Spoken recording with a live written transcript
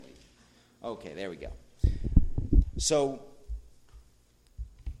Okay, there we go. So,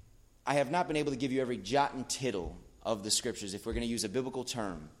 I have not been able to give you every jot and tittle of the Scriptures, if we're going to use a biblical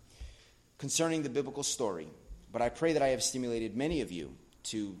term, concerning the biblical story. But I pray that I have stimulated many of you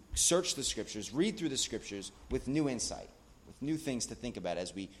to search the Scriptures, read through the Scriptures with new insight, with new things to think about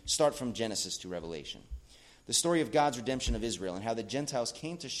as we start from Genesis to Revelation. The story of God's redemption of Israel and how the Gentiles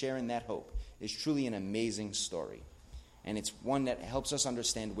came to share in that hope is truly an amazing story. And it's one that helps us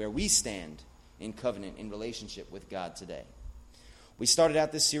understand where we stand in covenant, in relationship with God today. We started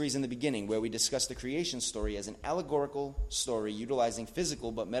out this series in the beginning where we discussed the creation story as an allegorical story utilizing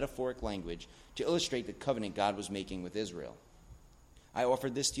physical but metaphoric language to illustrate the covenant God was making with Israel. I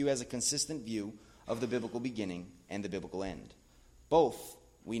offered this to you as a consistent view of the biblical beginning and the biblical end. Both,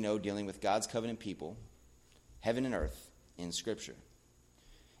 we know, dealing with God's covenant people, heaven and earth, in Scripture.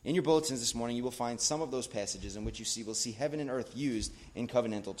 In your bulletins this morning, you will find some of those passages in which will see heaven and earth used in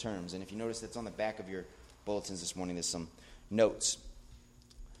covenantal terms. And if you notice, that's on the back of your bulletins this morning. There's some notes.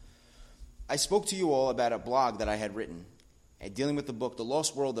 I spoke to you all about a blog that I had written dealing with the book The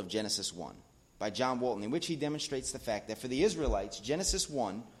Lost World of Genesis 1 by John Walton, in which he demonstrates the fact that for the Israelites, Genesis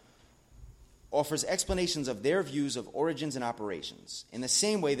 1 offers explanations of their views of origins and operations in the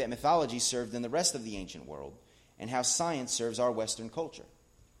same way that mythology served in the rest of the ancient world and how science serves our Western culture.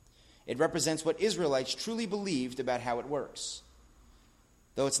 It represents what Israelites truly believed about how it works.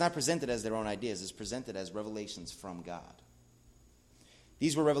 Though it's not presented as their own ideas, it's presented as revelations from God.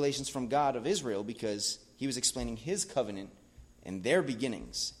 These were revelations from God of Israel because he was explaining his covenant and their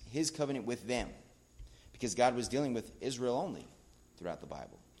beginnings, his covenant with them, because God was dealing with Israel only throughout the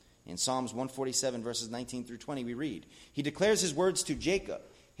Bible. In Psalms 147, verses 19 through 20, we read, "He declares his words to Jacob,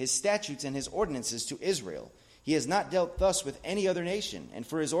 his statutes and his ordinances to Israel. He has not dealt thus with any other nation, and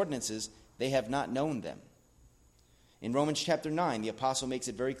for his ordinances they have not known them." In Romans chapter 9, the apostle makes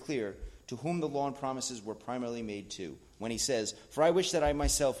it very clear to whom the law and promises were primarily made to, when he says, "For I wish that I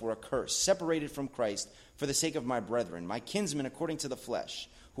myself were accursed, separated from Christ, for the sake of my brethren, my kinsmen according to the flesh,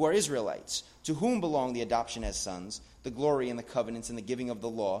 who are Israelites, to whom belong the adoption as sons, the glory and the covenants and the giving of the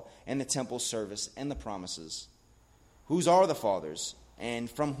law, and the temple service and the promises, whose are the fathers, and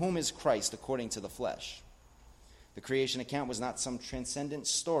from whom is Christ according to the flesh." The creation account was not some transcendent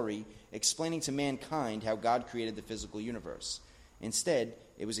story explaining to mankind how God created the physical universe. Instead,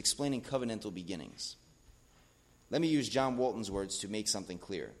 it was explaining covenantal beginnings. Let me use John Walton's words to make something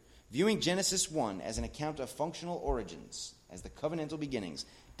clear. Viewing Genesis 1 as an account of functional origins, as the covenantal beginnings,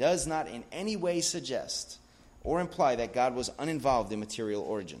 does not in any way suggest or imply that God was uninvolved in material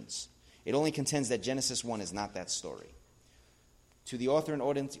origins. It only contends that Genesis 1 is not that story. To the author and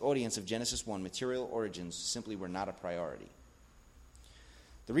audience of Genesis 1, material origins simply were not a priority.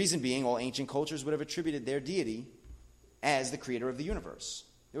 The reason being, all ancient cultures would have attributed their deity as the creator of the universe.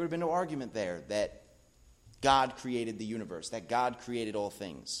 There would have been no argument there that God created the universe, that God created all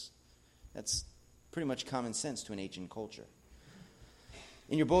things. That's pretty much common sense to an ancient culture.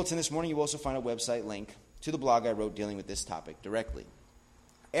 In your bulletin this morning, you will also find a website link to the blog I wrote dealing with this topic directly.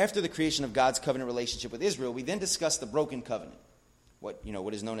 After the creation of God's covenant relationship with Israel, we then discussed the broken covenant, what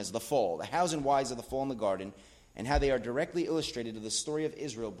is known as the fall, the hows and whys of the fall in the garden, and how they are directly illustrated to the story of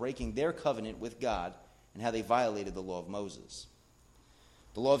Israel breaking their covenant with God and how they violated the law of Moses.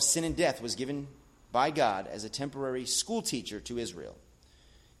 The law of sin and death was given by God as a temporary school teacher to Israel.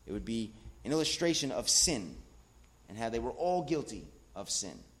 It would be an illustration of sin and how they were all guilty of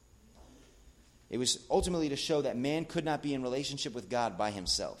sin. It was ultimately to show that man could not be in relationship with God by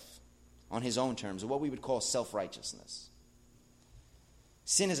himself, on his own terms, or what we would call self-righteousness.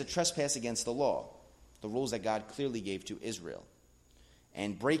 Sin is a trespass against the law, the rules that God clearly gave to Israel,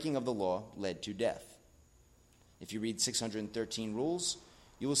 and breaking of the law led to death. If you read 613 rules,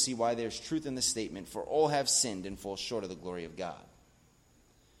 you will see why there's truth in the statement, "For all have sinned and fall short of the glory of God."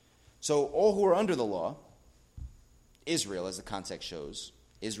 So all who are under the law, Israel, as the context shows,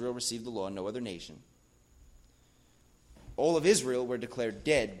 Israel received the law, no other nation. All of Israel were declared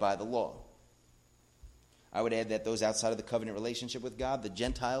dead by the law. I would add that those outside of the covenant relationship with God, the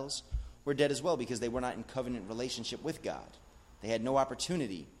Gentiles, were dead as well because they were not in covenant relationship with God. They had no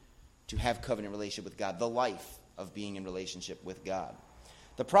opportunity to have covenant relationship with God, the life of being in relationship with God.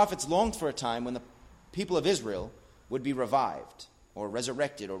 The prophets longed for a time when the people of Israel would be revived or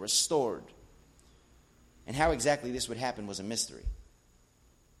resurrected or restored. And how exactly this would happen was a mystery.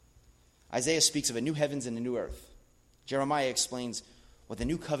 Isaiah speaks of a new heavens and a new earth. Jeremiah explains what the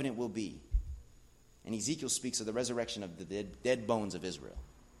new covenant will be. And Ezekiel speaks of the resurrection of the dead bones of Israel.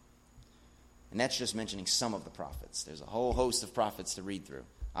 And that's just mentioning some of the prophets. There's a whole host of prophets to read through.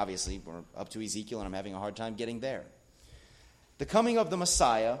 Obviously, we're up to Ezekiel, and I'm having a hard time getting there. The coming of the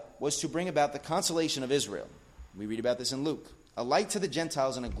Messiah was to bring about the consolation of Israel. We read about this in Luke. A light to the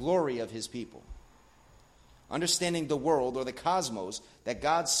Gentiles and a glory of his people. Understanding the world or the cosmos that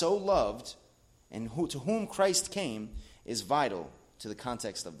God so loved and to whom Christ came is vital to the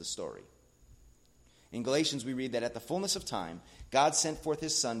context of the story. In Galatians we read that at the fullness of time, God sent forth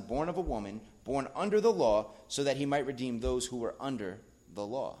his Son, born of a woman, born under the law, so that he might redeem those who were under the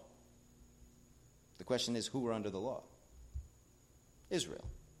law. The question is, who were under the law? Israel.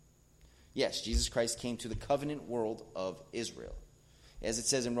 Yes, Jesus Christ came to the covenant world of Israel. As it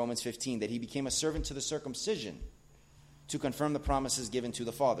says in Romans 15, that he became a servant to the circumcision to confirm the promises given to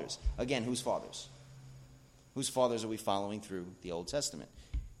the fathers. Again, whose fathers? Whose fathers are we following through the Old Testament?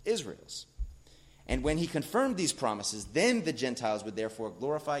 Israel's. And when he confirmed these promises, then the Gentiles would therefore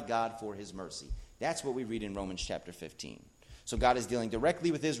glorify God for his mercy. That's what we read in Romans chapter 15. So God is dealing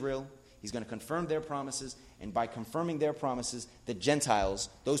directly with Israel. He's going to confirm their promises, and by confirming their promises, the Gentiles,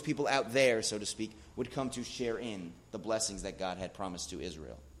 those people out there, so to speak, would come to share in the blessings that God had promised to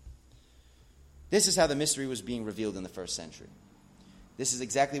Israel. This is how the mystery was being revealed in the first century. This is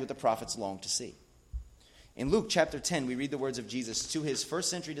exactly what the prophets longed to see. In Luke chapter 10, we read the words of Jesus to his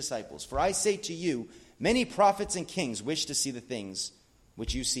first century disciples. For I say to you, many prophets and kings wish to see the things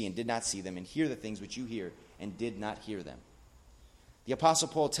which you see and did not see them, and hear the things which you hear and did not hear them. The Apostle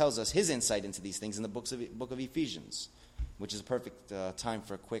Paul tells us his insight into these things in the book of Ephesians, which is a perfect time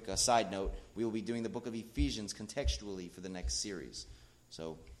for a quick side note. We will be doing the book of Ephesians contextually for the next series.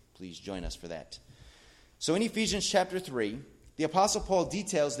 So please join us for that. So in Ephesians chapter 3, the Apostle Paul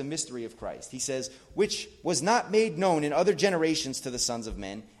details the mystery of Christ. He says, which was not made known in other generations to the sons of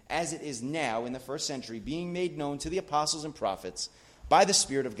men, as it is now in the first century, being made known to the apostles and prophets by the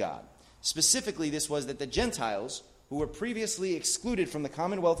Spirit of God. Specifically, this was that the Gentiles, who were previously excluded from the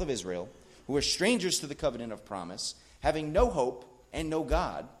commonwealth of Israel, who were strangers to the covenant of promise, having no hope and no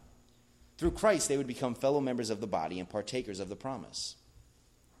God, through Christ they would become fellow members of the body and partakers of the promise.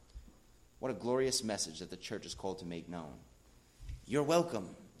 What a glorious message that the church is called to make known. You're welcome.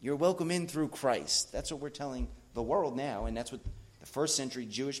 You're welcome in through Christ. That's what we're telling the world now, and that's what the first century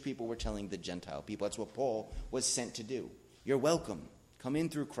Jewish people were telling the Gentile people. That's what Paul was sent to do. You're welcome. Come in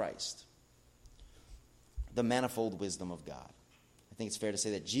through Christ. The manifold wisdom of God. I think it's fair to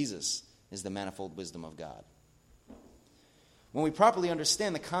say that Jesus is the manifold wisdom of God. When we properly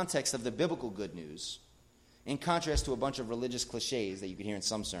understand the context of the biblical good news, in contrast to a bunch of religious cliches that you can hear in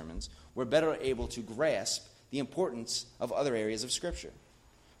some sermons, we're better able to grasp the importance of other areas of Scripture.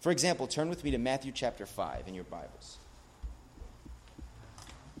 For example, turn with me to Matthew chapter 5 in your Bibles.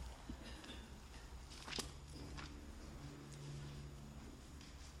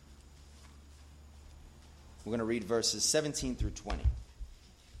 We're going to read verses 17 through 20.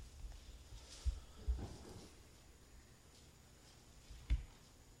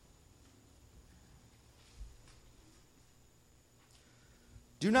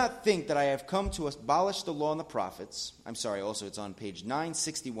 Do not think that I have come to abolish the law and the prophets. I'm sorry, also it's on page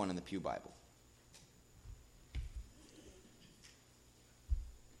 961 in the Pew Bible.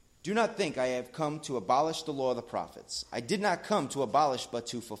 Do not think I have come to abolish the law of the prophets. I did not come to abolish, but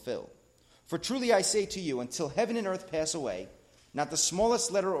to fulfill. For truly I say to you, until heaven and earth pass away, not the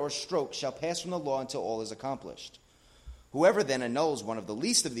smallest letter or stroke shall pass from the law until all is accomplished. Whoever then annuls one of the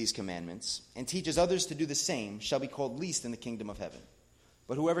least of these commandments and teaches others to do the same shall be called least in the kingdom of heaven.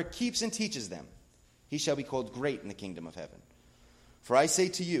 But whoever keeps and teaches them, he shall be called great in the kingdom of heaven. For I say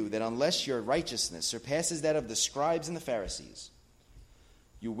to you that unless your righteousness surpasses that of the scribes and the Pharisees,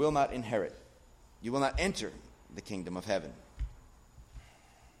 you will not enter the kingdom of heaven.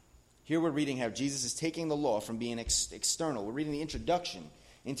 Here we're reading how Jesus is taking the law from being external. We're reading the introduction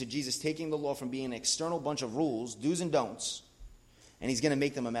into Jesus taking the law from being an external bunch of rules, do's and don'ts, and he's going to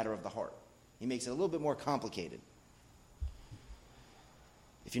make them a matter of the heart. He makes it a little bit more complicated.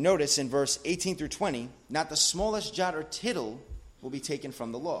 If you notice in verse 18 through 20, not the smallest jot or tittle will be taken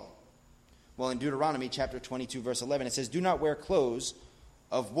from the law. Well, in Deuteronomy chapter 22, verse 11, it says, do not wear clothes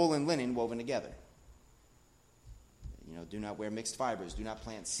of wool and linen woven together. Do not wear mixed fibers. Do not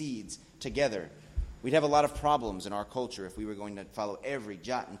plant seeds together. We'd have a lot of problems in our culture if we were going to follow every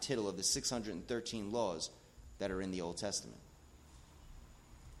jot and tittle of the 613 laws that are in the Old Testament.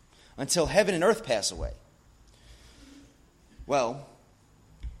 Until heaven and earth pass away. Well,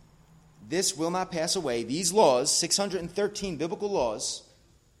 this will not pass away. These laws, 613 biblical laws,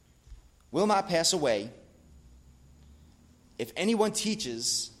 will not pass away if anyone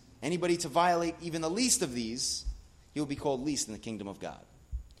teaches anybody to violate even the least of these. He will be called least in the kingdom of God.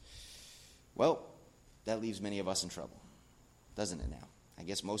 Well, that leaves many of us in trouble, doesn't it now? I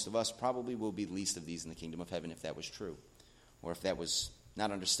guess most of us probably will be least of these in the kingdom of heaven if that was true. or if that was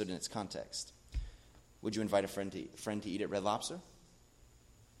not understood in its context. Would you invite a friend to eat at Red Lobster?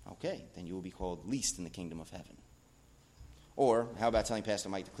 Okay, then you will be called least in the kingdom of heaven. Or how about telling Pastor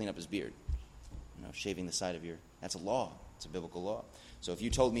Mike to clean up his beard? Shaving the side of that's a law. It's a biblical law. So if you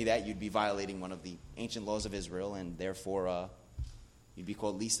told me that, you'd be violating one of the ancient laws of Israel, and therefore you'd be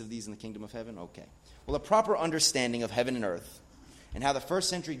called least of these in the kingdom of heaven? Okay. Well, a proper understanding of heaven and earth and how the first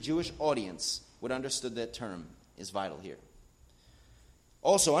century Jewish audience would understood that term is vital here.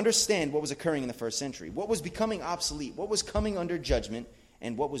 Also, understand what was occurring in the first century, what was becoming obsolete, what was coming under judgment,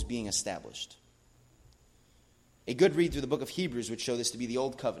 and what was being established. A good read through the book of Hebrews would show this to be the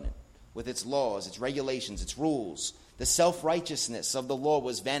Old Covenant, with its laws, its regulations, its rules. The self-righteousness of the law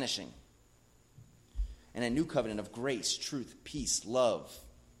was vanishing. And a new covenant of grace, truth, peace, love,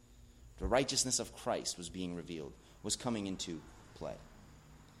 the righteousness of Christ was being revealed, was coming into play.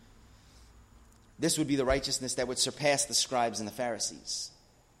 This would be the righteousness that would surpass the scribes and the Pharisees.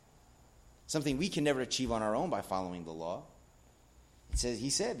 Something we can never achieve on our own by following the law. He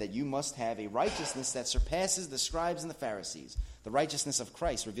said that you must have a righteousness that surpasses the scribes and the Pharisees. The righteousness of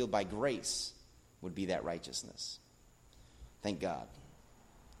Christ revealed by grace would be that righteousness. Thank God.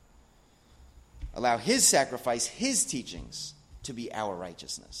 Allow his sacrifice, his teachings, to be our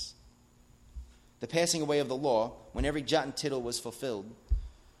righteousness. The passing away of the law, when every jot and tittle was fulfilled,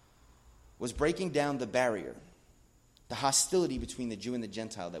 was breaking down the barrier, the hostility between the Jew and the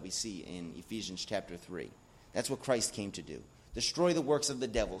Gentile that we see in Ephesians chapter 3. That's what Christ came to do. Destroy the works of the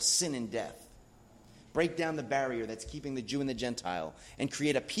devil, sin and death. Break down the barrier that's keeping the Jew and the Gentile and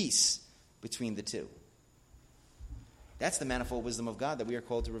create a peace between the two. That's the manifold wisdom of God that we are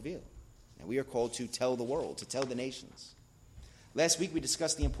called to reveal. And we are called to tell the world, to tell the nations. Last week we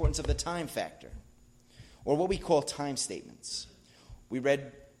discussed the importance of the time factor, or what we call time statements. We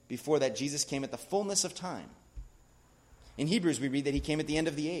read before that Jesus came at the fullness of time. In Hebrews we read that he came at the end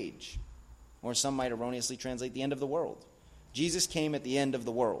of the age, or some might erroneously translate the end of the world. Jesus came at the end of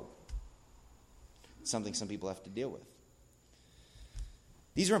the world. It's something some people have to deal with.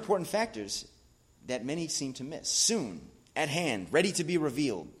 These are important factors that many seem to miss. Soon, at hand, ready to be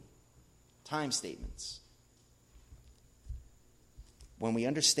revealed. Time statements. When we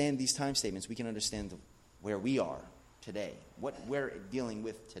understand these time statements, we can understand where we are today, what we're dealing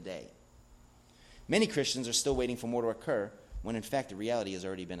with today. Many Christians are still waiting for more to occur when, in fact, the reality has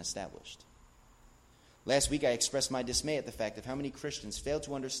already been established. Last week, I expressed my dismay at the fact of how many Christians fail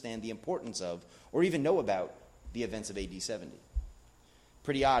to understand the importance of, or even know about, the events of AD 70.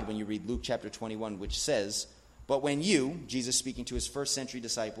 Pretty odd when you read Luke chapter 21, which says, "But when you," Jesus speaking to his first century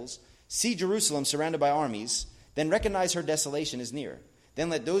disciples, "see Jerusalem surrounded by armies, then recognize her desolation is near. Then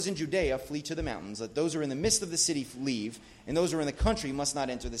let those in Judea flee to the mountains, let those who are in the midst of the city leave, and those who are in the country must not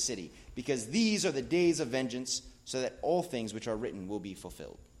enter the city, because these are the days of vengeance, so that all things which are written will be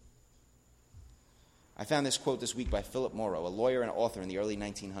fulfilled." I found this quote this week by Philip Morrow, a lawyer and author in the early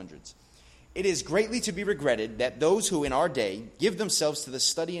 1900s. "It is greatly to be regretted that those who in our day give themselves to the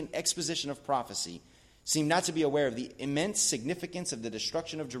study and exposition of prophecy seem not to be aware of the immense significance of the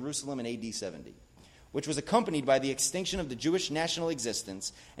destruction of Jerusalem in AD 70, which was accompanied by the extinction of the Jewish national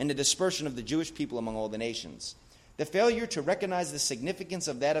existence and the dispersion of the Jewish people among all the nations. The failure to recognize the significance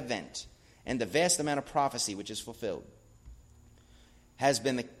of that event and the vast amount of prophecy which is fulfilled has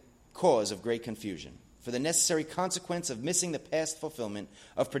been the cause of great confusion. For the necessary consequence of missing the past fulfillment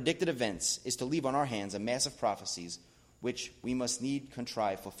of predicted events is to leave on our hands a mass of prophecies which we must need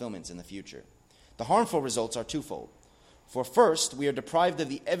contrive fulfillments in the future. The harmful results are twofold. For first, we are deprived of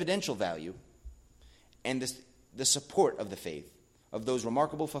the evidential value and the support of the faith of those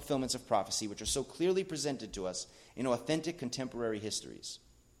remarkable fulfillments of prophecy which are so clearly presented to us in authentic contemporary histories.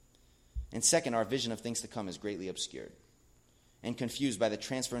 And second, our vision of things to come is greatly obscured and confused by the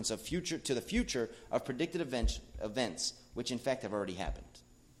transference of the future of predicted events which in fact have already happened,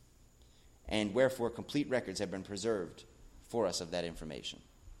 and wherefore complete records have been preserved for us of that information.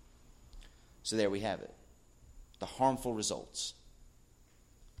 So there we have it, the harmful results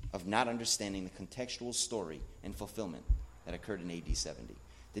of not understanding the contextual story and fulfillment that occurred in AD 70.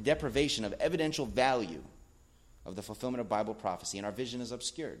 The deprivation of evidential value of the fulfillment of Bible prophecy, and our vision is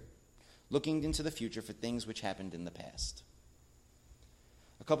obscured, looking into the future for things which happened in the past.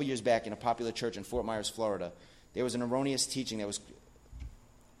 A couple years back in a popular church in Fort Myers, Florida, there was an erroneous teaching that was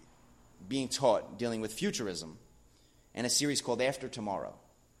being taught dealing with futurism and a series called After Tomorrow.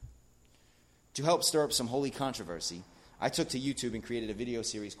 To help stir up some holy controversy, I took to YouTube and created a video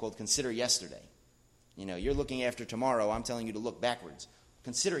series called Consider Yesterday. You're looking after tomorrow, I'm telling you to look backwards.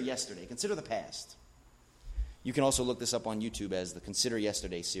 Consider yesterday, consider the past. You can also look this up on YouTube as the Consider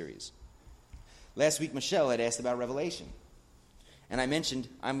Yesterday series. Last week, Michelle had asked about Revelation. And I mentioned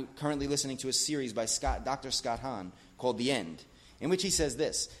I'm currently listening to a series by Dr. Scott Hahn called The End, in which he says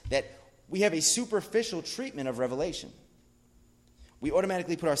this, that we have a superficial treatment of Revelation. We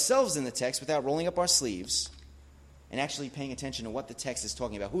automatically put ourselves in the text without rolling up our sleeves and actually paying attention to what the text is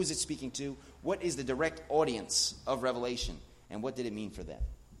talking about. Who is it speaking to? What is the direct audience of Revelation? And what did it mean for them?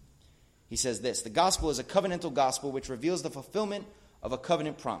 He says this, the gospel is a covenantal gospel which reveals the fulfillment of a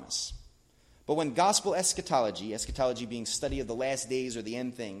covenant promise. But when gospel eschatology being study of the last days or the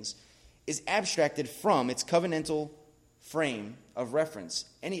end things, is abstracted from its covenantal frame of reference,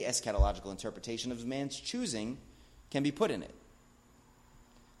 any eschatological interpretation of man's choosing can be put in it.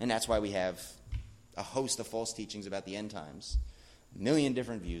 And that's why we have a host of false teachings about the end times. A million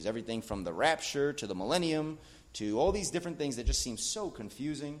different views, everything from the rapture to the millennium to all these different things that just seem so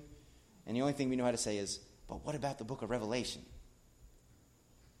confusing. And the only thing we know how to say is, but what about the book of Revelation?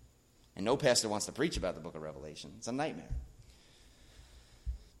 And no pastor wants to preach about the book of Revelation. It's a nightmare.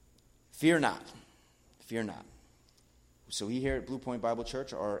 Fear not. Fear not. So we here at Blue Point Bible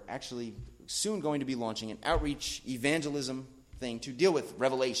Church are actually soon going to be launching an outreach evangelism thing to deal with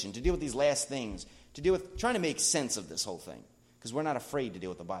Revelation, to deal with these last things, to deal with trying to make sense of this whole thing. Because we're not afraid to deal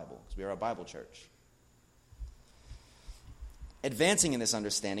with the Bible, because we are a Bible church. Advancing in this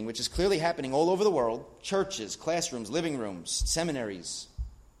understanding, which is clearly happening all over the world, churches, classrooms, living rooms, seminaries,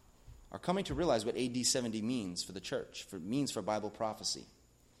 are coming to realize what AD 70 means for the church, means for Bible prophecy.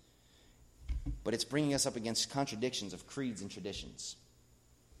 But it's bringing us up against contradictions of creeds and traditions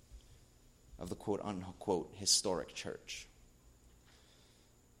of the quote-unquote historic church.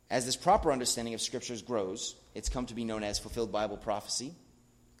 As this proper understanding of Scriptures grows, it's come to be known as fulfilled Bible prophecy,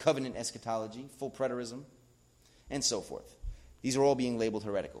 covenant eschatology, full preterism, and so forth. These are all being labeled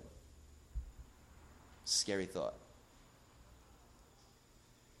heretical. Scary thought.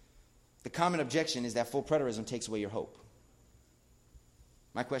 The common objection is that full preterism takes away your hope.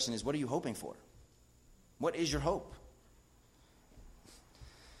 My question is, what are you hoping for? What is your hope?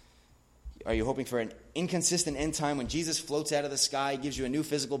 Are you hoping for an inconsistent end time when Jesus floats out of the sky, gives you a new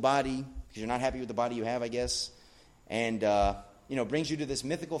physical body, because you're not happy with the body you have, I guess, and brings you to this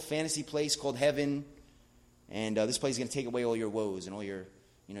mythical fantasy place called heaven, and this place is going to take away all your woes and all your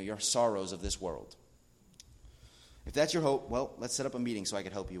sorrows of this world? If that's your hope, well, let's set up a meeting so I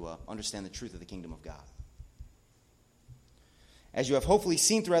can help you understand the truth of the kingdom of God. As you have hopefully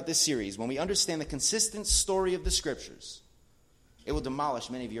seen throughout this series, when we understand the consistent story of the Scriptures, it will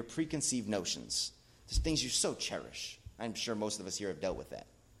demolish many of your preconceived notions. There's things you so cherish. I'm sure most of us here have dealt with that.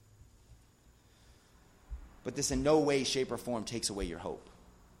 But this in no way, shape, or form takes away your hope.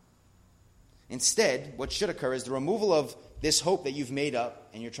 Instead, what should occur is the removal of this hope that you've made up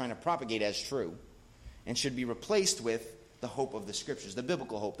and you're trying to propagate as true, and should be replaced with the hope of the Scriptures, the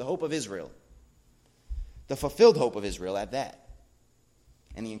biblical hope, the hope of Israel, the fulfilled hope of Israel at that,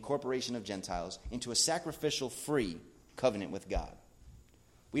 and the incorporation of Gentiles into a sacrificial, free covenant with God.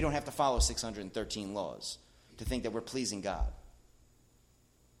 We don't have to follow 613 laws to think that we're pleasing God.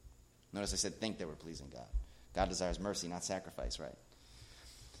 Notice I said think that we're pleasing God. God desires mercy, not sacrifice, right?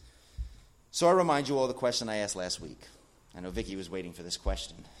 So I remind you all the question I asked last week. I know Vicki was waiting for this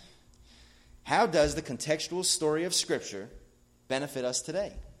question. How does the contextual story of Scripture benefit us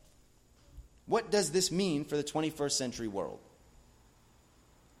today? What does this mean for the 21st century world?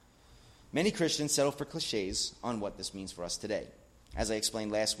 Many Christians settle for cliches on what this means for us today. As I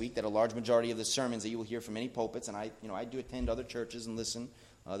explained last week, that a large majority of the sermons that you will hear from many pulpits, and I do attend other churches and listen.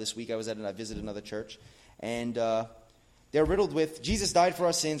 This week I visited another church, and they're riddled with, Jesus died for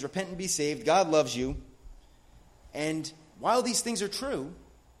our sins, repent and be saved, God loves you. And while these things are true,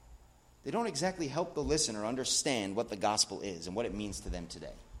 they don't exactly help the listener understand what the gospel is and what it means to them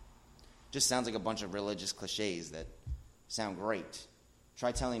today. Just sounds like a bunch of religious cliches that sound great.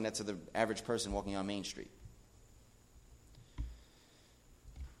 Try telling that to the average person walking on Main Street.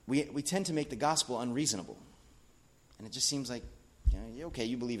 We tend to make the gospel unreasonable. And it just seems like, okay,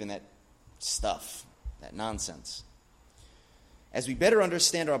 you believe in that stuff, that nonsense. As we better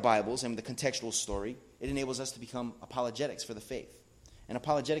understand our Bibles and the contextual story, it enables us to become apologetics for the faith. An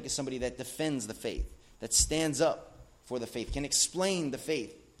apologetic is somebody that defends the faith, that stands up for the faith, can explain the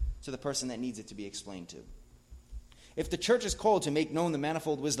faith to the person that needs it to be explained to. If the church is called to make known the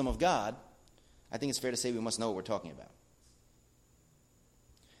manifold wisdom of God, I think it's fair to say we must know what we're talking about.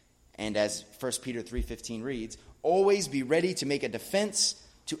 And as 1 Peter 3:15 reads, always be ready to make a defense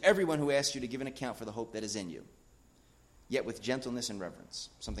to everyone who asks you to give an account for the hope that is in you, yet with gentleness and reverence,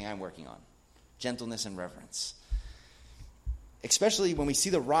 something I'm working on. Gentleness and reverence. Especially when we see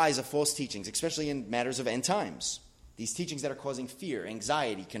the rise of false teachings, especially in matters of end times. These teachings that are causing fear,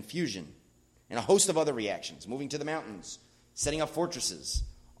 anxiety, confusion, and a host of other reactions. Moving to the mountains, setting up fortresses,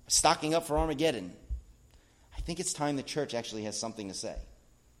 stocking up for Armageddon. I think it's time the church actually has something to say.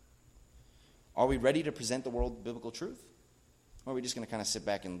 Are we ready to present the world biblical truth? Or are we just going to kind of sit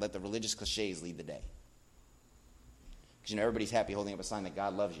back and let the religious cliches lead the day? Because, everybody's happy holding up a sign that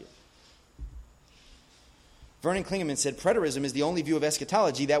God loves you. Vernon Klingeman said, preterism is the only view of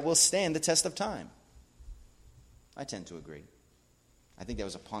eschatology that will stand the test of time. I tend to agree. I think that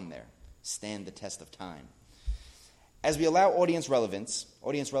was a pun there. Stand the test of time. As we allow audience relevance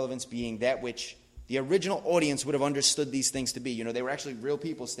being that which the original audience would have understood these things to be. They were actually real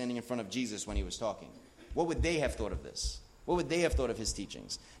people standing in front of Jesus when he was talking. What would they have thought of this? What would they have thought of his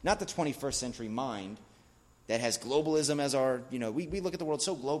teachings? Not the 21st century mind that has globalism as our, we look at the world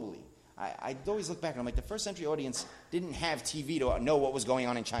so globally. I always look back and I'm like, the first century audience didn't have TV to know what was going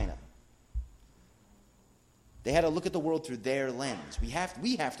on in China. They had to look at the world through their lens. We have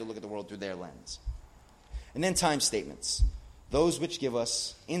to look at the world through their lens. And then time statements, those which give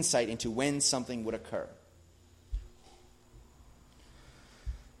us insight into when something would occur.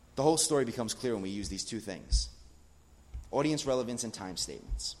 The whole story becomes clear when we use these two things: audience relevance and time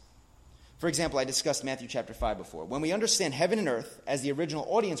statements. For example, I discussed Matthew chapter 5 before. When we understand heaven and earth as the original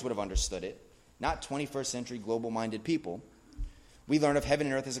audience would have understood it, not 21st century global-minded people, we learn of heaven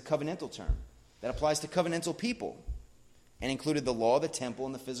and earth as a covenantal term that applies to covenantal people and included the law, the temple,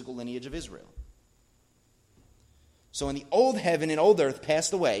 and the physical lineage of Israel. So when the old heaven and old earth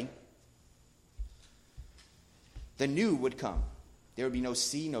passed away, the new would come. There would be no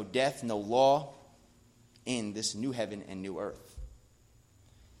sea, no death, no law in this new heaven and new earth.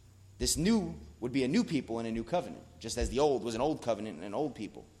 This new would be a new people and a new covenant, just as the old was an old covenant and an old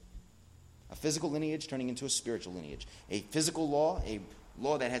people. A physical lineage turning into a spiritual lineage. A physical law, a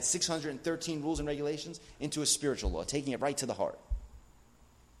law that had 613 rules and regulations, into a spiritual law, taking it right to the heart.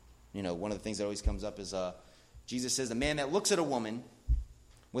 One of the things that always comes up is Jesus says the man that looks at a woman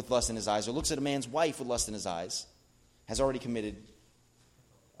with lust in his eyes or looks at a man's wife with lust in his eyes has already committed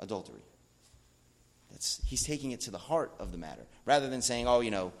adultery. He's taking it to the heart of the matter. Rather than saying,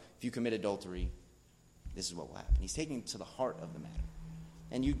 if you commit adultery, this is what will happen. He's taking it to the heart of the matter.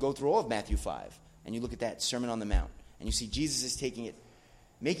 And you go through all of Matthew 5, and you look at that Sermon on the Mount, and you see Jesus is taking it,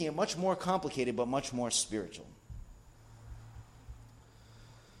 making it much more complicated, but much more spiritual.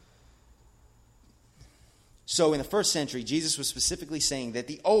 So in the first century, Jesus was specifically saying that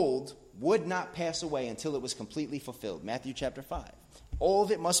the old would not pass away until it was completely fulfilled. Matthew chapter 5. All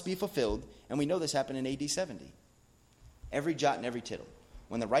of it must be fulfilled, and we know this happened in AD 70. Every jot and every tittle,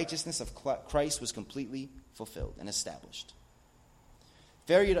 when the righteousness of Christ was completely fulfilled and established.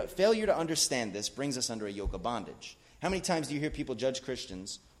 Failure to understand this brings us under a yoke of bondage. How many times do you hear people judge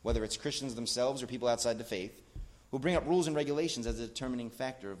Christians, whether it's Christians themselves or people outside the faith, who bring up rules and regulations as a determining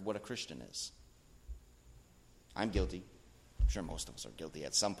factor of what a Christian is? I'm guilty. I'm sure most of us are guilty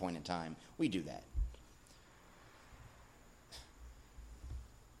at some point in time. We do that.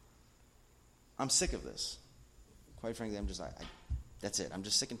 I'm sick of this. Quite frankly, that's it. I'm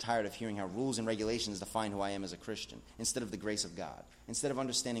just sick and tired of hearing how rules and regulations define who I am as a Christian instead of the grace of God, instead of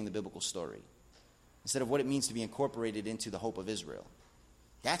understanding the biblical story, instead of what it means to be incorporated into the hope of Israel.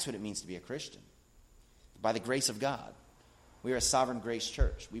 That's what it means to be a Christian. By the grace of God. We are a sovereign grace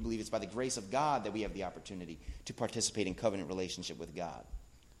church. We believe it's by the grace of God that we have the opportunity to participate in covenant relationship with God.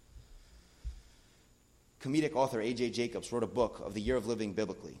 Comedic author A.J. Jacobs wrote a book of the year of living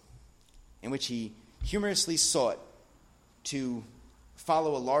biblically, in which he humorously sought to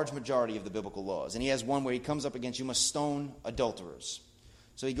follow a large majority of the biblical laws. And he has one where he comes up against, you must stone adulterers.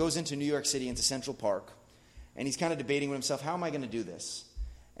 So he goes into New York City, into Central Park, and he's kind of debating with himself, how am I going to do this?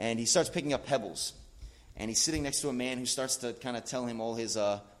 And he starts picking up pebbles. And he's sitting next to a man who starts to kind of tell him all his,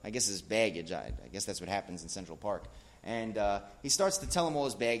 his baggage. I guess that's what happens in Central Park. And he starts to tell him all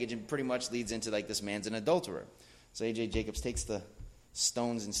his baggage and pretty much leads into, this man's an adulterer. So A.J. Jacobs takes the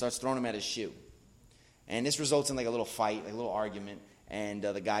stones and starts throwing them at his shoe. And this results in, a little fight, a little argument. And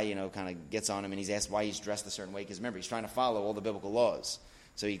the guy, kind of gets on him and he's asked why he's dressed a certain way. Because remember, he's trying to follow all the biblical laws.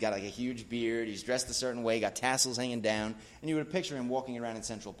 So he's got, a huge beard. He's dressed a certain way, got tassels hanging down. And you would picture him walking around in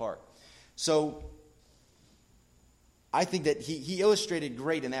Central Park. So I think that he illustrated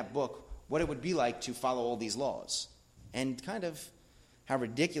great in that book what it would be like to follow all these laws and kind of how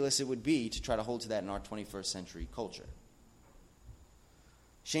ridiculous it would be to try to hold to that in our 21st century culture.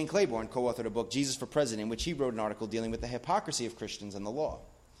 Shane Claiborne co-authored a book, Jesus for President, in which he wrote an article dealing with the hypocrisy of Christians and the law.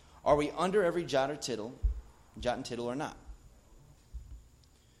 Are we under every jot and tittle or not?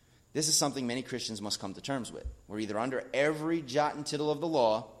 This is something many Christians must come to terms with. We're either under every jot and tittle of the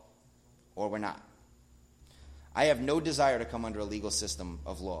law or we're not. I have no desire to come under a legal system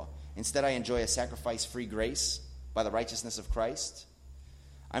of law. Instead, I enjoy a sacrifice-free grace by the righteousness of Christ.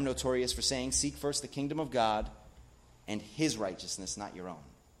 I'm notorious for saying, seek first the kingdom of God and his righteousness, not your own.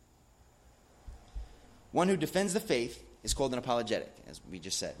 One who defends the faith is called an apologetic, as we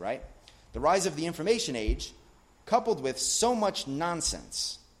just said, right? The rise of the information age, coupled with so much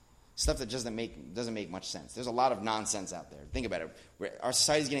nonsense, stuff that doesn't make much sense. There's a lot of nonsense out there. Think about it. Our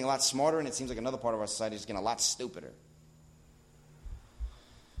society is getting a lot smarter, and it seems like another part of our society is getting a lot stupider.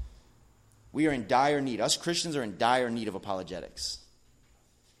 We are in dire need. Us Christians are in dire need of apologetics.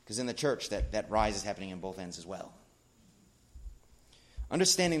 Because in the church, that rise is happening in both ends as well.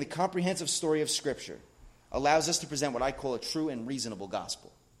 Understanding the comprehensive story of Scripture allows us to present what I call a true and reasonable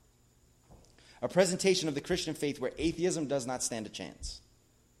gospel. A presentation of the Christian faith where atheism does not stand a chance.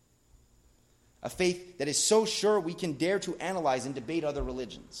 A faith that is so sure we can dare to analyze and debate other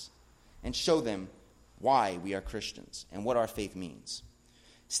religions and show them why we are Christians and what our faith means.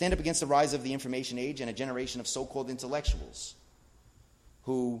 Stand up against the rise of the information age and a generation of so-called intellectuals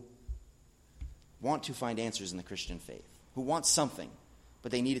who want to find answers in the Christian faith, who want something,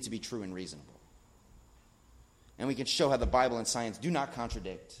 but they need it to be true and reasonable. And we can show how the Bible and science do not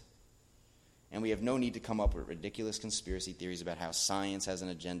contradict. And we have no need to come up with ridiculous conspiracy theories about how science has an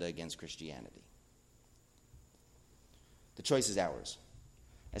agenda against Christianity. The choice is ours.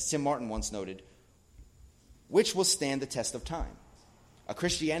 As Tim Martin once noted, which will stand the test of time? A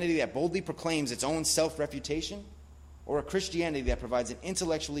Christianity that boldly proclaims its own self-refutation, or a Christianity that provides an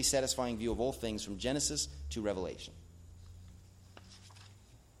intellectually satisfying view of all things from Genesis to Revelation?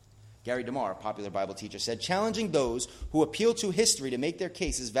 Gary DeMar, a popular Bible teacher, said, challenging those who appeal to history to make their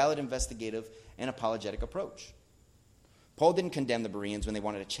case is valid investigative and apologetic approach. Paul didn't condemn the Bereans when they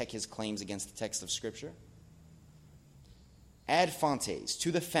wanted to check his claims against the text of Scripture. Ad fontes,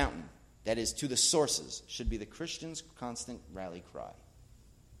 to the fountain, that is, to the sources, should be the Christian's constant rally cry.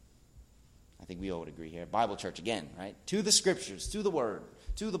 I think we all would agree here. Bible church again, right? To the Scriptures, to the Word,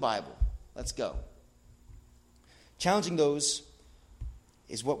 to the Bible. Let's go. Challenging those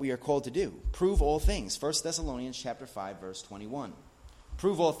is what we are called to do. Prove all things. 1 Thessalonians chapter 5, verse 21.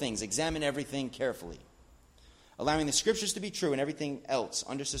 Prove all things. Examine everything carefully. Allowing the Scriptures to be true and everything else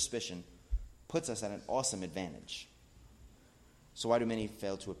under suspicion puts us at an awesome advantage. So why do many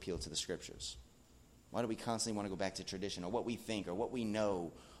fail to appeal to the Scriptures? Why do we constantly want to go back to tradition or what we think or what we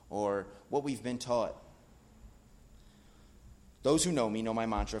know or what we've been taught? Those who know me know my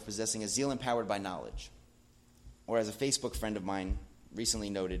mantra of possessing a zeal empowered by knowledge. Or as a Facebook friend of mine recently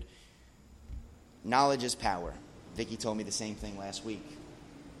noted, knowledge is power. Vicky told me the same thing last week.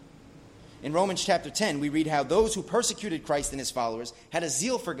 In Romans chapter 10, we read how those who persecuted Christ and his followers had a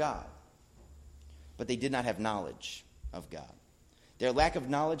zeal for God, but they did not have knowledge of God. Their lack of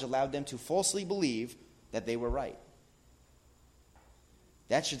knowledge allowed them to falsely believe that they were right.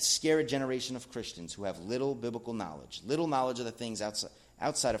 That should scare a generation of Christians who have little biblical knowledge, little knowledge of the things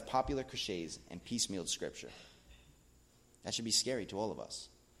outside of popular cliches and piecemealed Scripture. That should be scary to all of us.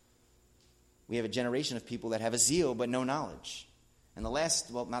 We have a generation of people that have a zeal but no knowledge. And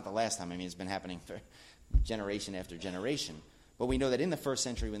not the last time, it's been happening for generation after generation. But we know that in the first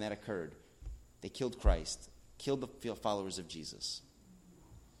century when that occurred, they killed Christ, killed the followers of Jesus.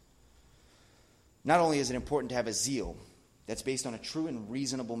 Not only is it important to have a zeal that's based on a true and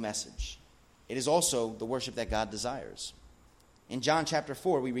reasonable message, it is also the worship that God desires. In John chapter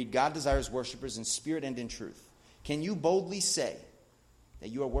 4, we read, God desires worshipers in spirit and in truth. Can you boldly say that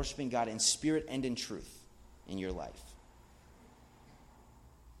you are worshiping God in spirit and in truth in your life?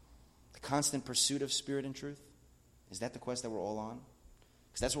 The constant pursuit of spirit and truth, is that the quest that we're all on?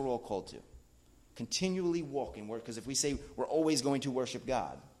 Because that's what we're all called to. Continually walking, because if we say we're always going to worship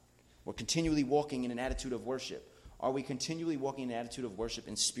God, we're continually walking in an attitude of worship. Are we continually walking in an attitude of worship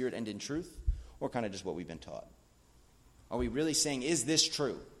in spirit and in truth, or kind of just what we've been taught? Are we really saying, is this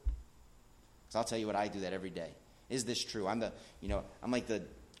true? Because I'll tell you what, I do that every day. Is this true? I'm like the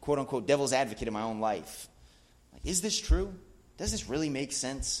quote-unquote devil's advocate in my own life. Like, is this true? Does this really make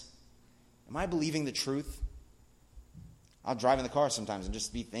sense? Am I believing the truth? I'll drive in the car sometimes and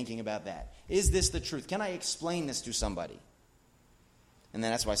just be thinking about that. Is this the truth? Can I explain this to somebody? And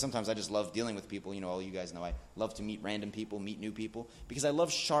then that's why sometimes I just love dealing with people. All you guys know I love to meet random people, meet new people, because I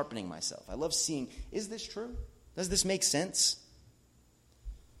love sharpening myself. I love seeing, is this true? Does this make sense?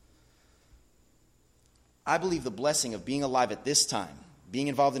 I believe the blessing of being alive at this time, being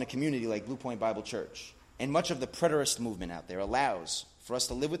involved in a community like Blue Point Bible Church, and much of the preterist movement out there allows for us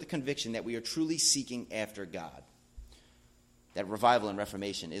to live with the conviction that we are truly seeking after God, that revival and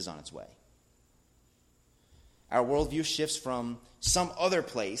reformation is on its way. Our worldview shifts from some other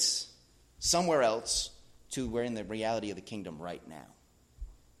place, somewhere else, to we're in the reality of the kingdom right now.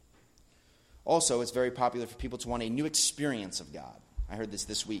 Also, it's very popular for people to want a new experience of God. I heard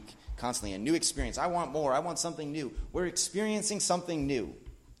this week, constantly, a new experience. I want more. I want something new. We're experiencing something new.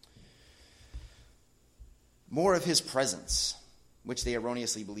 More of his presence, which they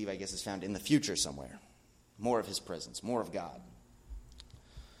erroneously believe, I guess, is found in the future somewhere. More of his presence, more of God.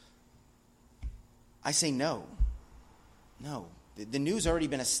 I say no. No. The new's already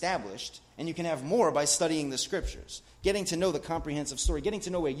been established, and you can have more by studying the Scriptures, getting to know the comprehensive story, getting to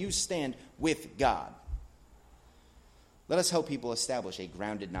know where you stand with God. Let us help people establish a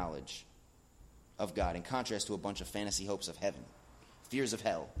grounded knowledge of God in contrast to a bunch of fantasy hopes of heaven, fears of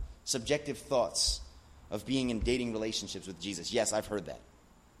hell, subjective thoughts of being in dating relationships with Jesus. Yes, I've heard that.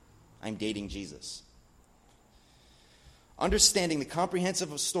 I'm dating Jesus. Understanding the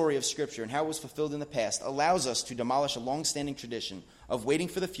comprehensive story of Scripture and how it was fulfilled in the past allows us to demolish a long-standing tradition of waiting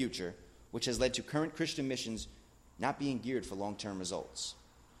for the future, which has led to current Christian missions not being geared for long-term results.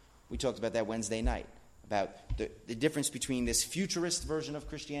 We talked about that Wednesday night, about the difference between this futurist version of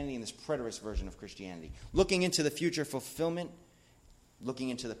Christianity and this preterist version of Christianity. Looking into the future for fulfillment, looking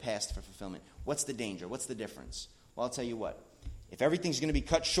into the past for fulfillment. What's the danger? What's the difference? Well, I'll tell you what. If everything's going to be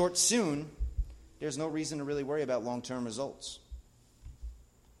cut short soon, there's no reason to really worry about long-term results.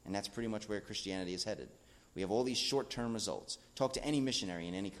 And that's pretty much where Christianity is headed. We have all these short-term results. Talk to any missionary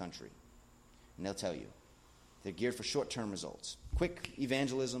in any country, and they'll tell you. They're geared for short-term results. Quick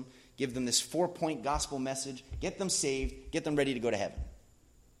evangelism, give them this 4-point gospel message, get them saved, get them ready to go to heaven.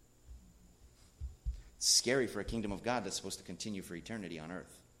 It's scary for a kingdom of God that's supposed to continue for eternity on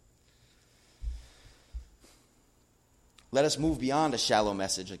earth. Let us move beyond a shallow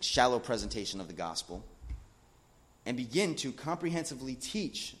message, a shallow presentation of the gospel, and begin to comprehensively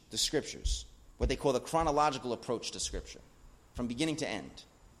teach the Scriptures, what they call the chronological approach to Scripture, from beginning to end.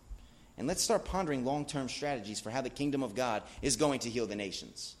 And let's start pondering long-term strategies for how the kingdom of God is going to heal the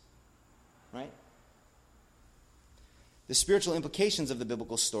nations. Right? The spiritual implications of the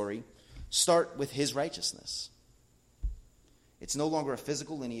biblical story start with his righteousness. It's no longer a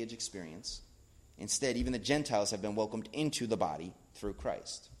physical lineage experience. Instead, even the Gentiles have been welcomed into the body through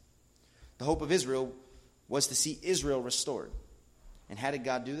Christ. The hope of Israel was to see Israel restored. And how did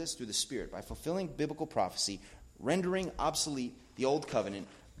God do this? Through the Spirit, by fulfilling biblical prophecy, rendering obsolete the old covenant,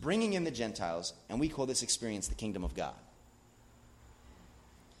 bringing in the Gentiles, and we call this experience the kingdom of God.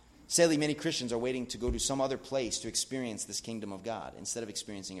 Sadly, many Christians are waiting to go to some other place to experience this kingdom of God instead of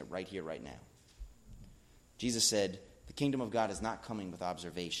experiencing it right here, right now. Jesus said, the kingdom of God is not coming with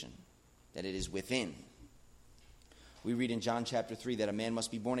observation, that it is within. We read in John chapter 3 that a man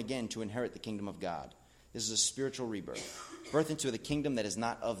must be born again to inherit the kingdom of God. This is a spiritual rebirth, birth into the kingdom that is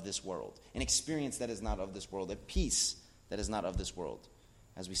not of this world, an experience that is not of this world, a peace that is not of this world.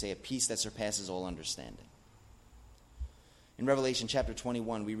 As we say, a peace that surpasses all understanding. In Revelation chapter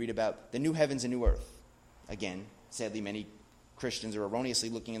 21, we read about the new heavens and new earth. Again, sadly, many Christians are erroneously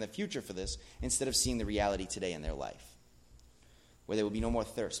looking in the future for this instead of seeing the reality today in their life, where there will be no more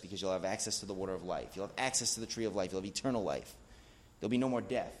thirst because you'll have access to the water of life. You'll have access to the tree of life. You'll have eternal life. There'll be no more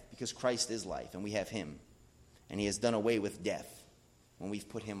death because Christ is life and we have him. And he has done away with death when we've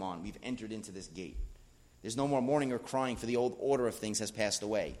put him on. We've entered into this gate. There's no more mourning or crying, for the old order of things has passed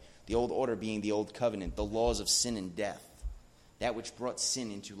away. The old order being the old covenant, the laws of sin and death, that which brought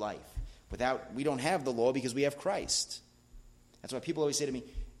sin into life. We don't have the law because we have Christ. That's why people always say to me,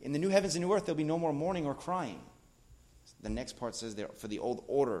 in the new heavens and new earth, there'll be no more mourning or crying. The next part says, for the old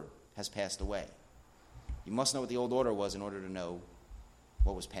order has passed away. You must know what the old order was in order to know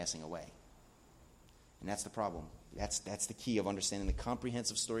what was passing away. And that's the problem. That's the key of understanding the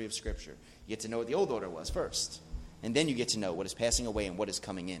comprehensive story of Scripture. You get to know what the old order was first, and then you get to know what is passing away and what is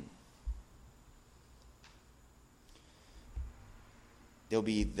coming in. There'll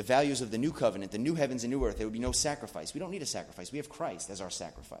be the values of the new covenant, the new heavens and new earth. There will be no sacrifice. We don't need a sacrifice. We have Christ as our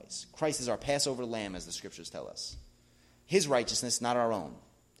sacrifice. Christ is our Passover lamb, as the Scriptures tell us. His righteousness, not our own.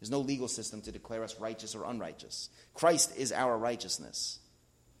 There's no legal system to declare us righteous or unrighteous. Christ is our righteousness.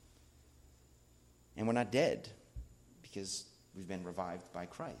 And we're not dead because we've been revived by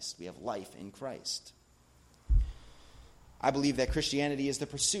Christ. We have life in Christ. I believe that Christianity is the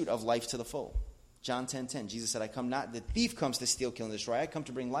pursuit of life to the full. John 10:10, Jesus said, the thief comes to steal, kill, and destroy. I come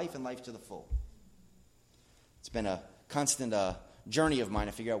to bring life and life to the full. It's been a constant journey of mine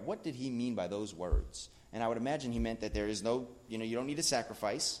to figure out what did he mean by those words. And I would imagine he meant that there is no, you don't need a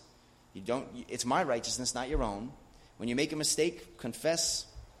sacrifice. It's my righteousness, not your own. When you make a mistake, confess,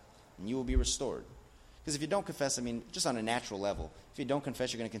 and you will be restored. Because if you don't confess, just on a natural level, if you don't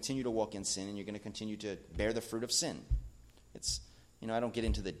confess, you're going to continue to walk in sin, and you're going to continue to bear the fruit of sin. It's, I don't get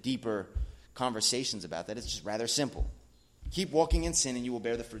into the deeper conversations about that. It's just rather simple. Keep walking in sin, and you will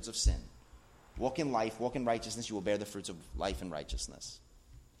bear the fruits of sin. Walk in life, walk in righteousness, you will bear the fruits of life and righteousness.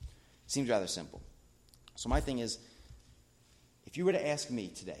 Seems rather simple. So my thing is, if you were to ask me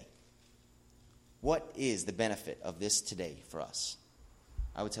today, what is the benefit of this today for us?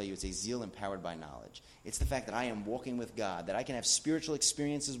 I would tell you it's a zeal empowered by knowledge. It's the fact that I am walking with God, that I can have spiritual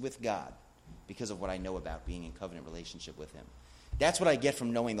experiences with God because of what I know about being in covenant relationship with him. That's what I get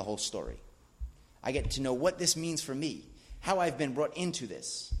from knowing the whole story. I get to know what this means for me, how I've been brought into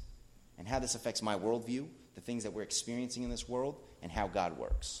this, and how this affects my worldview, the things that we're experiencing in this world, and how God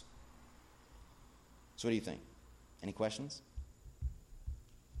works. So what do you think? Any questions?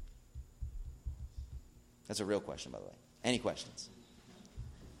 That's a real question, by the way. Any questions?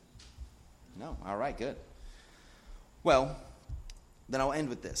 No? All right, good. Well, then I'll end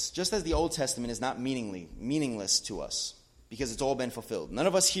with this. Just as the Old Testament is not meaningless to us, because it's all been fulfilled. None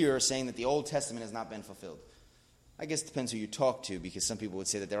of us here are saying that the Old Testament has not been fulfilled. I guess it depends who you talk to, because some people would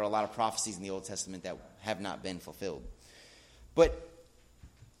say that there are a lot of prophecies in the Old Testament that have not been fulfilled. But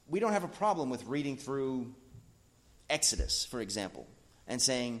we don't have a problem with reading through Exodus, for example, and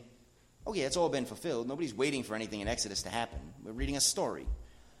saying, oh yeah, it's all been fulfilled. Nobody's waiting for anything in Exodus to happen. We're reading a story.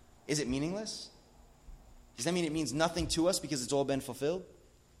 Is it meaningless? Does that mean it means nothing to us because it's all been fulfilled?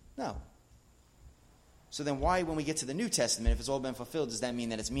 No. So then why, when we get to the New Testament, if it's all been fulfilled, does that mean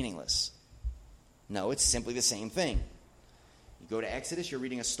that it's meaningless? No, it's simply the same thing. You go to Exodus, you're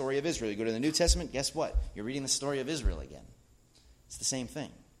reading a story of Israel. You go to the New Testament, guess what? You're reading the story of Israel again. It's the same thing.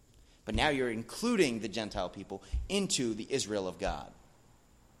 But now you're including the Gentile people into the Israel of God.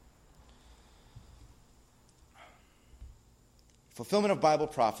 Fulfillment of Bible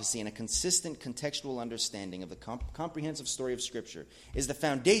prophecy and a consistent contextual understanding of the comprehensive story of Scripture is the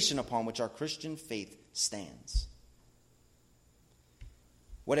foundation upon which our Christian faith stands.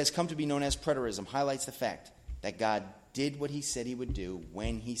 What has come to be known as preterism highlights the fact that God did what he said he would do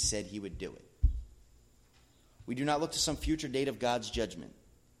when he said he would do it. We do not look to some future date of God's judgment.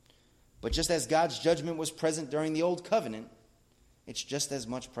 But just as God's judgment was present during the Old Covenant, it's just as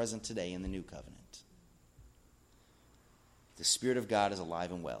much present today in the New Covenant. The Spirit of God is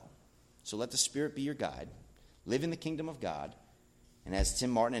alive and well. So let the Spirit be your guide. Live in the kingdom of God. And as Tim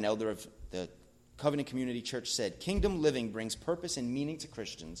Martin, an elder of the Covenant Community Church, said, kingdom living brings purpose and meaning to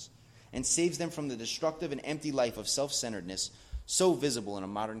Christians and saves them from the destructive and empty life of self-centeredness so visible in a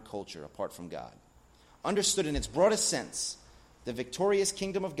modern culture apart from God. Understood in its broadest sense, the victorious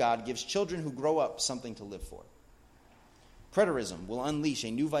kingdom of God gives children who grow up something to live for. Preterism will unleash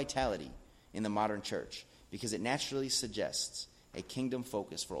a new vitality in the modern church because it naturally suggests a kingdom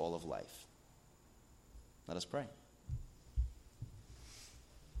focus for all of life. Let us pray.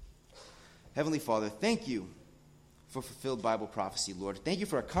 Heavenly Father, thank you for fulfilled Bible prophecy, Lord. Thank you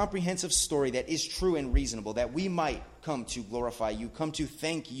for a comprehensive story that is true and reasonable, that we might come to glorify you, come to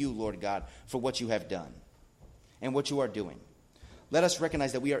thank you, Lord God, for what you have done and what you are doing. Let us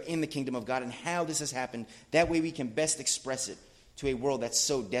recognize that we are in the kingdom of God and how this has happened. That way we can best express it to a world that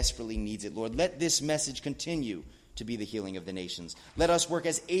so desperately needs it, Lord. Let this message continue to be the healing of the nations. Let us work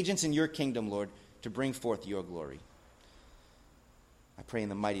as agents in your kingdom, Lord, to bring forth your glory. I pray in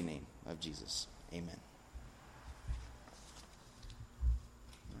the mighty name of Jesus. Amen.